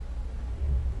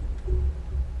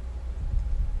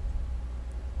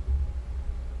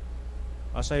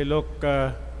As I look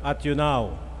at you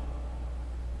now,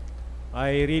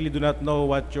 I really do not know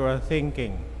what you are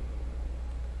thinking.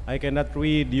 I cannot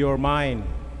read your mind.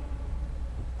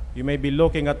 You may be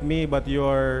looking at me, but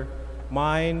your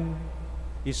mind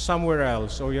is somewhere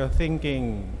else, or you're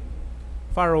thinking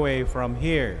far away from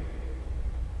here.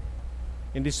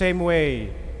 In the same way,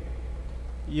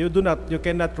 you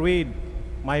cannot read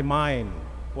my mind,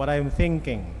 what I'm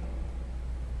thinking,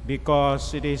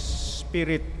 because it is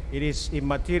spirit, it is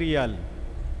immaterial,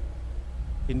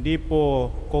 hindi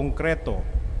po konkreto.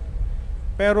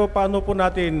 Pero paano po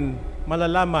natin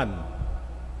malalaman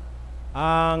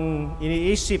ang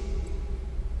iniisip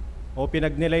o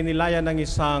pinagnilay-nilayan ng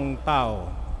isang tao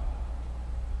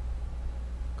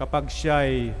kapag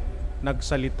siya'y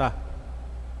nagsalita?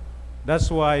 That's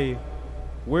why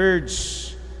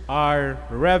words are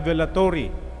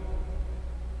revelatory.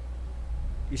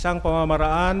 Isang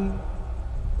pamamaraan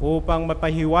upang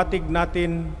mapahiwatig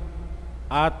natin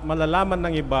at malalaman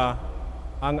ng iba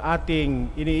ang ating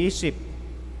iniisip.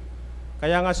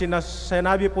 Kaya nga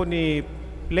sinabi po ni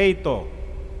Plato,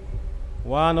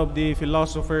 one of the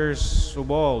philosophers of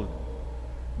old,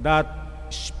 that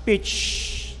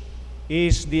speech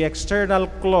is the external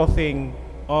clothing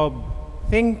of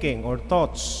thinking or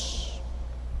thoughts.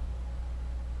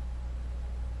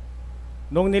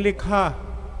 Nung nilikha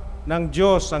ng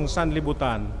Diyos ang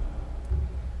sanlibutan,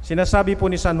 sinasabi po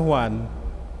ni San Juan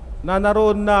na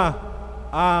naroon na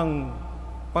ang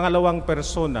pangalawang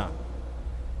persona.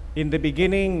 In the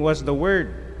beginning was the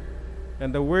Word, and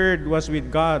the Word was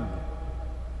with God,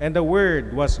 and the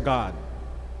Word was God.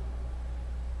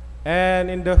 And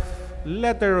in the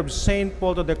letter of St.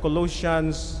 Paul to the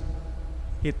Colossians,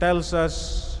 he tells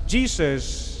us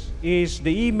Jesus is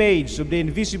the image of the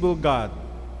invisible God,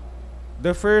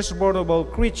 the firstborn of all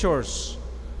creatures,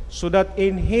 so that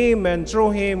in Him and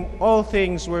through Him all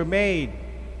things were made,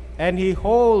 and He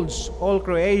holds all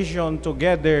creation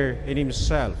together in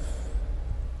Himself.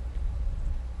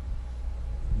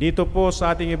 Dito po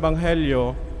sa ating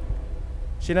Ebanghelyo,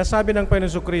 sinasabi ng Panginoon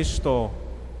Jesucristo,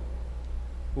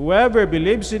 whoever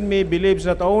believes in me believes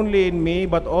not only in me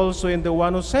but also in the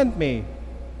one who sent me.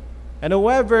 And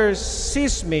whoever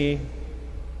sees me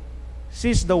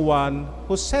sees the one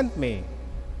who sent me.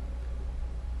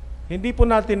 Hindi po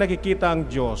natin nakikita ang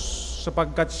Diyos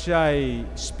sapagkat siya ay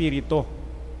Espiritu.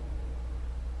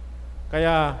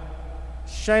 Kaya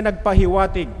siya ay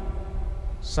nagpahiwatig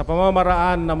sa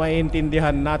pamamaraan na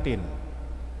maintindihan natin,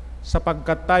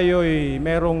 sapagkat tayo'y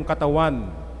merong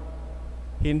katawan.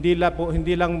 Hindi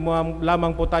lang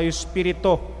lamang po tayo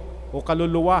espiritu o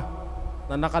kaluluwa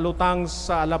na nakalutang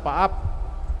sa alapaap,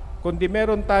 kundi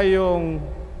meron tayong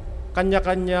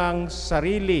kanya-kanyang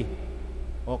sarili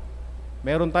o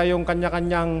meron tayong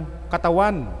kanya-kanyang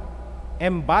katawan,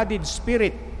 embodied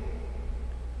spirit.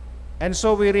 And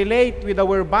so we relate with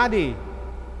our body.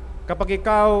 Kapag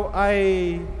ikaw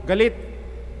ay galit,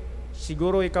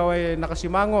 siguro ikaw ay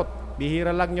nakasimangot,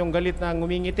 bihira lang yung galit na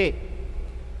ngumingiti.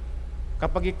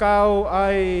 Kapag ikaw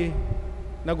ay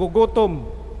nagugutom,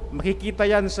 makikita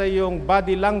yan sa iyong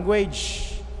body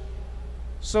language.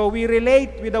 So we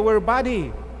relate with our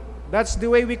body. That's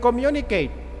the way we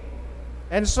communicate.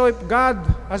 And so if God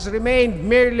has remained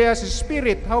merely as a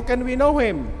spirit, how can we know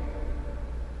Him?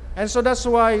 And so that's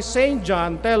why St.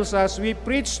 John tells us, we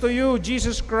preach to you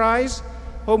Jesus Christ,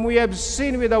 whom we have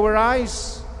seen with our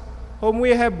eyes, whom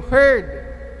we have heard,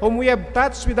 whom we have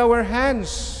touched with our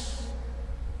hands.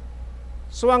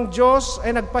 So ang Diyos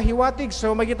ay nagpahiwatig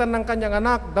sa magitan ng kanyang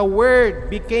anak. The Word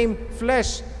became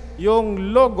flesh.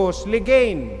 Yung logos,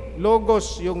 ligain,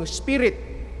 logos, yung spirit,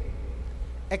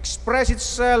 express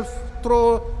itself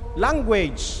through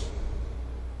language.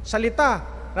 Salita.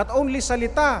 Not only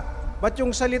salita, but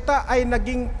yung salita ay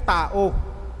naging tao.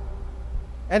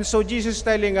 And so Jesus is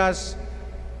telling us,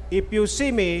 if you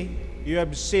see me, you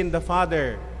have seen the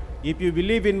Father. If you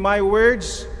believe in my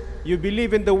words, you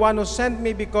believe in the one who sent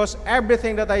me, because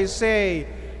everything that I say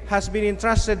has been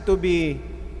entrusted to me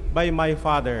by my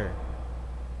Father.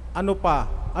 Ano pa?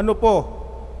 Ano po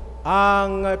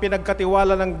ang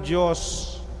pinagkatiwala ng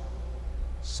Diyos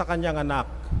sa kanyang anak?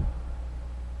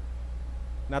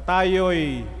 Na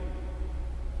tayo'y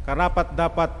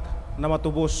karapat-dapat na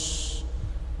matubos,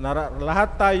 na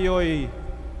lahat tayo'y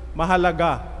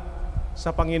mahalaga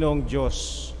sa Panginoong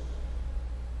Diyos.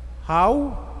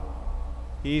 How?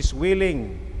 He is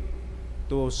willing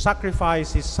to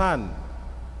sacrifice His Son.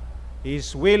 He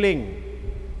is willing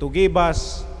to give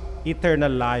us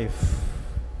eternal life.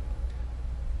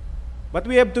 But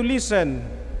we have to listen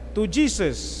to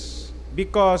Jesus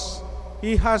because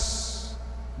He has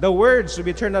the words of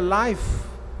eternal life.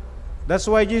 That's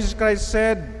why Jesus Christ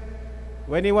said,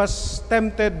 when he was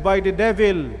tempted by the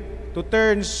devil to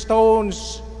turn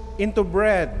stones into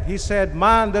bread, he said,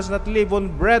 "Man does not live on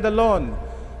bread alone,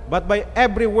 but by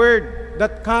every word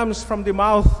that comes from the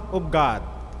mouth of God."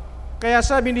 Kaya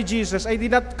sabi ni Jesus, "I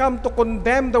did not come to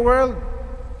condemn the world."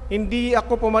 Hindi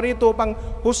ako pumarito upang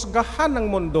husgahan ng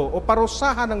mundo o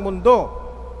parusahan ng mundo.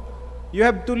 You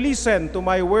have to listen to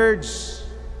my words,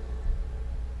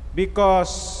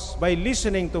 because by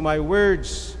listening to my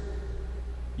words,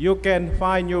 you can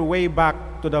find your way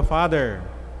back to the Father.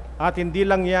 At hindi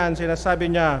lang yan,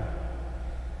 sinasabi niya,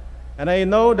 "And I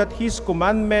know that His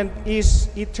commandment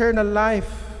is eternal life.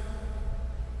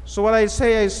 So what I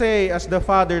say as the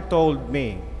Father told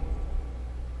me."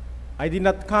 I did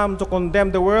not come to condemn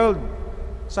the world,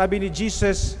 sabi ni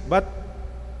Jesus, but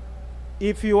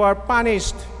if you are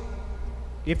punished,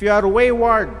 if you are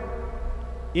wayward,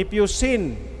 if you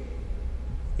sin,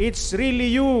 it's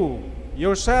really you,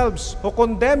 yourselves, who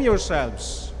condemn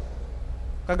yourselves.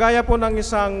 Kagaya po ng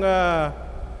isang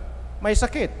may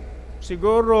sakit,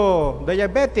 siguro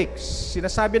diabetics,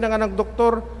 sinasabi na nga ng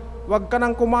doktor, huwag ka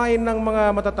nang kumain ng mga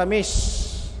matatamis,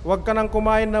 huwag ka nang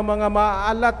kumain ng mga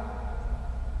maaalat.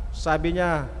 Sabi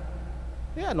niya,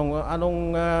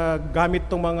 anong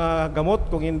gamit tong mga gamot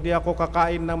kung hindi ako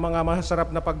kakain ng mga masarap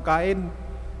na pagkain?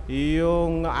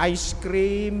 Yung ice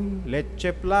cream,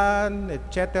 leche flan,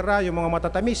 etc., yung mga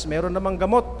matatamis, meron namang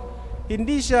gamot.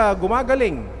 Hindi siya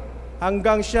gumagaling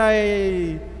hanggang siya ay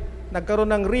nagkaroon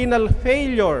ng renal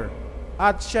failure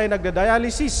at siya ay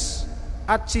nagda-dialysis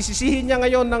at sisisihin niya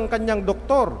ngayon ng kanyang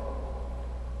doktor.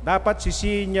 Dapat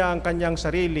sisihin niya ang kanyang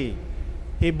sarili.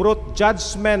 He brought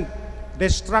judgment,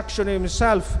 destruction in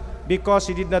himself because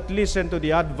he did not listen to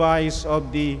the advice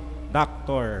of the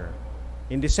doctor.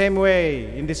 In the same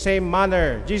way, in the same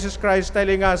manner, Jesus Christ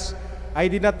telling us, "I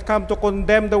did not come to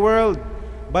condemn the world,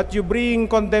 but you bring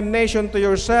condemnation to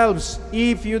yourselves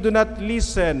if you do not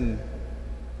listen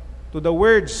to the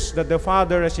words that the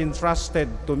Father has entrusted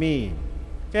to me."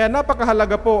 Kaya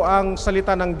napakahalaga po ang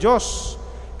salita ng Diyos.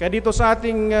 Kaya dito sa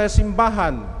ating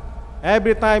simbahan,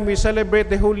 every time we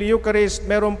celebrate the Holy Eucharist,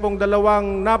 meron pong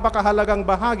dalawang napakahalagang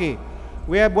bahagi.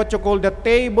 We have what you call the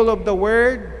table of the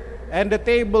Word and the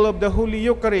table of the Holy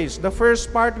Eucharist. The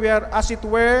first part, we are, as it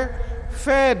were,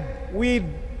 fed with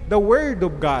the Word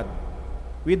of God.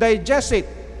 We digest it.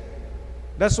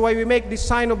 That's why we make the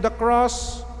sign of the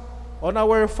cross on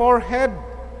our forehead,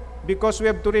 because we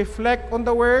have to reflect on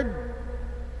the Word.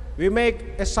 We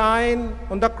make a sign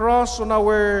on the cross on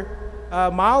our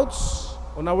mouths,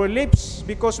 on our lips,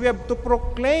 because we have to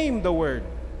proclaim the Word.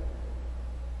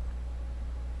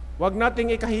 Huwag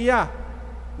nating ikahiya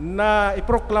na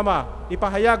iproklama,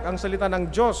 ipahayag ang salita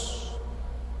ng Diyos.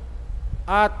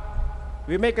 At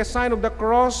we make a sign of the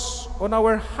cross on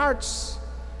our hearts,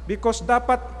 because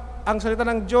dapat ang salita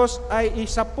ng Diyos ay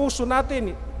isa puso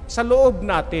natin, sa loob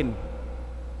natin.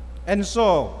 And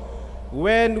so,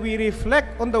 when we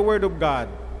reflect on the Word of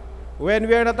God, when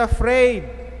we are not afraid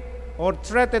or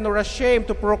threatened or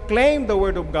ashamed to proclaim the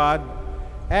Word of God,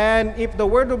 and if the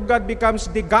Word of God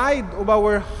becomes the guide of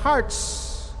our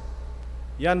hearts,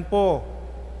 yan po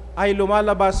ay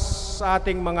lumalabas sa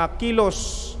ating mga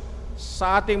kilos,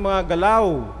 sa ating mga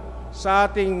galaw, sa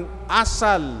ating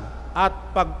asal at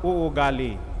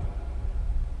pag-uugali.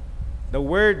 The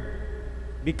Word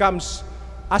becomes,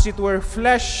 as it were,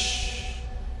 flesh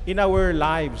in our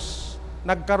lives.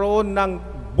 Nagkaroon ng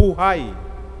buhay.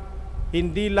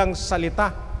 Hindi lang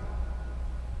salita.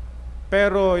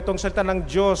 Pero itong salita ng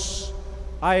Diyos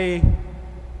ay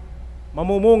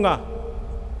mamumunga.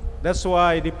 That's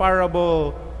why the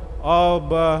parable of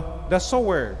the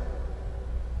sower.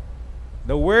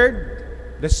 The word,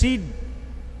 the seed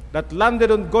that landed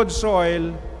on God's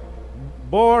soil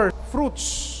bore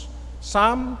fruits,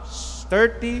 some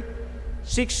 30,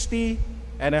 60,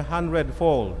 and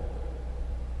 100-fold.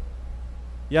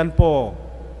 Yan po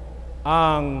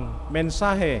ang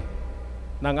mensahe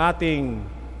ng ating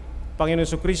Panginoon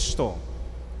Jesucristo,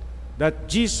 that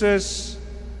Jesus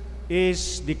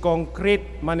is the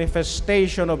concrete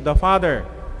manifestation of the Father.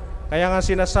 Kaya nga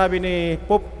sinasabi ni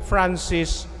Pope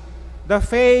Francis, the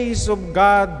face of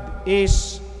God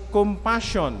is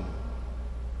compassion.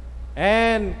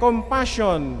 And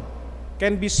compassion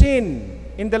can be seen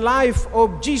in the life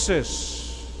of Jesus.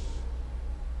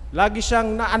 Lagi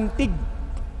siyang naantig,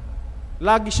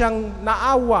 lagi siyang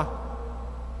naawa,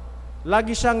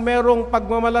 lagi siyang merong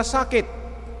pagmamalasakit.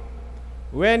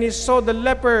 When he saw the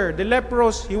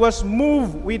leprous, he was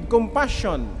moved with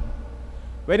compassion.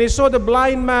 When he saw the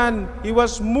blind man, he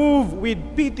was moved with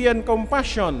pity and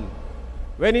compassion.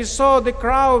 When he saw the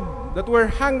crowd that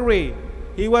were hungry,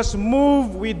 he was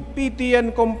moved with pity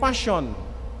and compassion.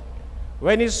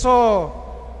 When he saw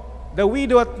the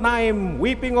widow at Naim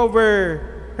weeping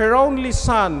over her only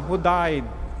son who died,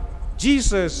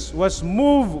 Jesus was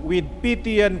moved with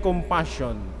pity and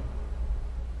compassion.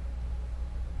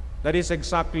 That is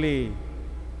exactly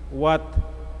what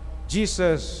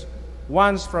Jesus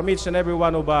wants from each and every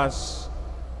one of us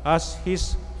as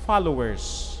his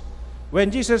followers. When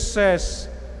Jesus says,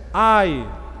 I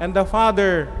and the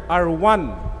Father are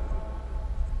one,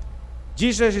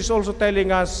 Jesus is also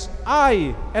telling us,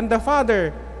 I and the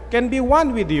Father can be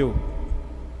one with you.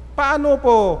 Paano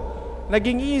po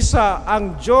naging isa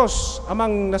ang Diyos,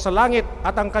 amang nasa langit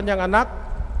at ang kanyang anak?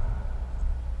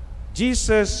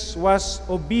 Jesus was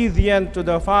obedient to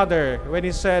the Father when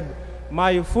he said,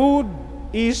 my food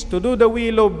is to do the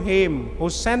will of him who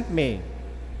sent me.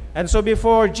 And so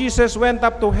before Jesus went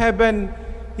up to heaven,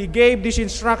 he gave this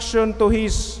instruction to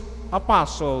his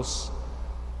apostles.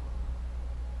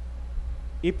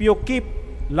 If you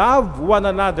love one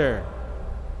another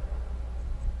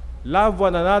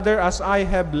as I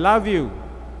have loved you.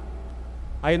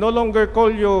 I no longer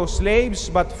call you slaves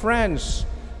but friends,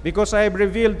 because I have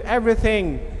revealed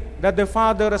everything that the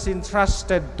Father has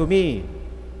entrusted to me.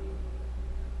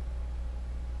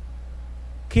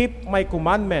 Keep my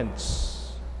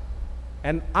commandments,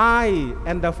 and I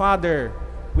and the Father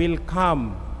will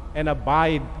come and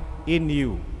abide in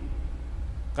you.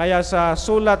 Kaya sa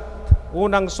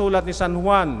unang sulat ni San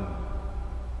Juan,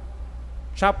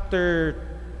 chapter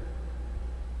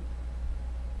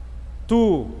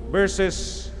 2,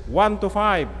 verses 1 to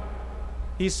 5,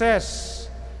 he says,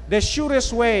 the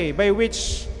surest way by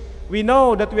which we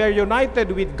know that we are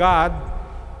united with God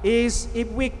is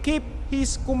if we keep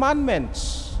his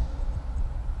commandments.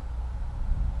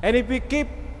 And if we keep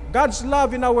God's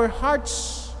love in our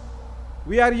hearts,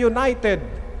 we are united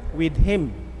with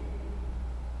him.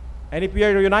 And if we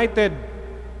are united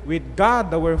with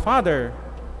God, our Father,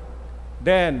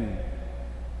 then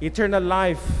eternal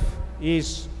life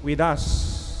is with us.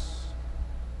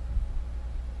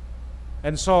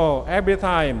 And so, every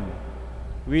time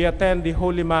we attend the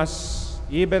Holy Mass,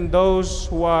 even those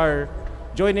who are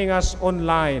joining us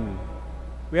online,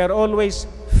 we are always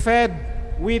fed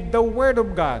with the Word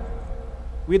of God.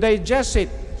 We digest it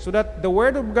so that the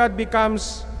Word of God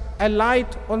becomes a light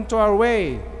unto our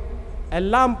way, a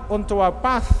lamp unto our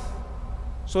path,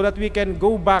 so that we can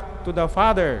go back to the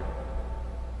Father,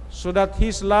 so that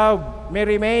His love may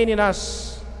remain in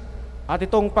us, at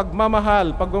itong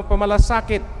pagmamahal,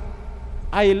 pagmamalasakit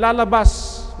ay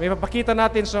lalabas, may papakita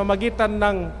natin sa magitan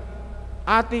ng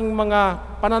ating mga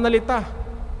pananalita,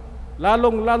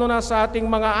 lalong-lalo na sa ating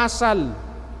mga asal,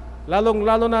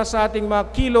 lalong-lalo na sa ating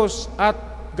mga kilos at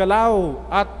galaw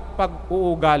at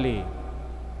pag-uugali.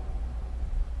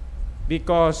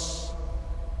 Because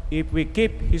if we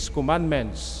keep His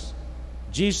commandments,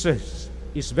 Jesus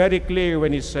is very clear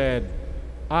when He said,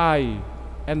 I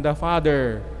and the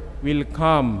Father will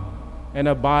come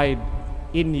and abide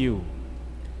in you.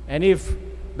 And if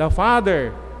the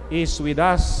Father is with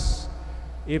us,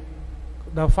 if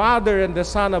the Father and the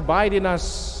Son abide in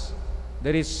us,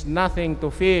 there is nothing to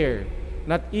fear,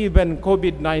 not even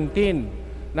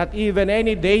COVID-19, not even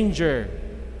any danger,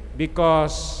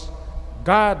 because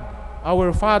God,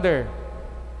 our Father,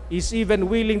 is even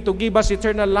willing to give us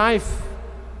eternal life.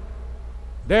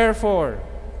 Therefore,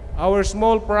 our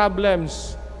small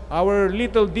problems, our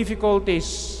little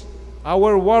difficulties,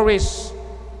 our worries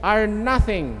are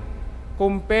nothing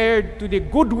compared to the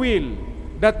goodwill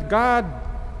that God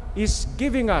is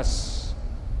giving us.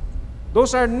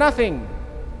 Those are nothing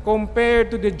compared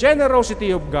to the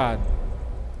generosity of God,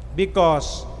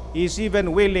 because He is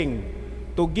even willing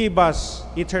to give us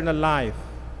eternal life.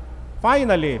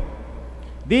 Finally,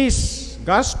 this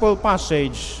gospel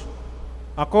passage,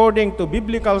 according to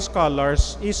biblical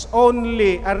scholars, is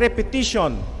only a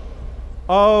repetition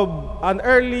of an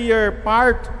earlier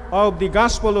part of the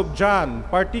Gospel of John,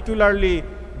 particularly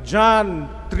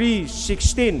John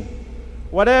 3:16.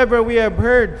 Whatever we have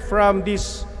heard from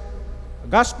this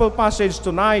gospel passage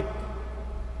tonight,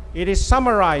 it is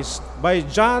summarized by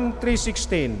John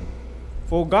 3:16.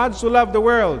 For God so loved the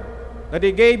world that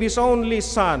He gave His only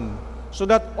Son, so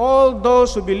that all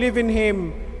those who believe in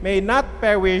Him may not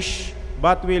perish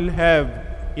but will have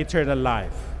eternal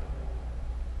life.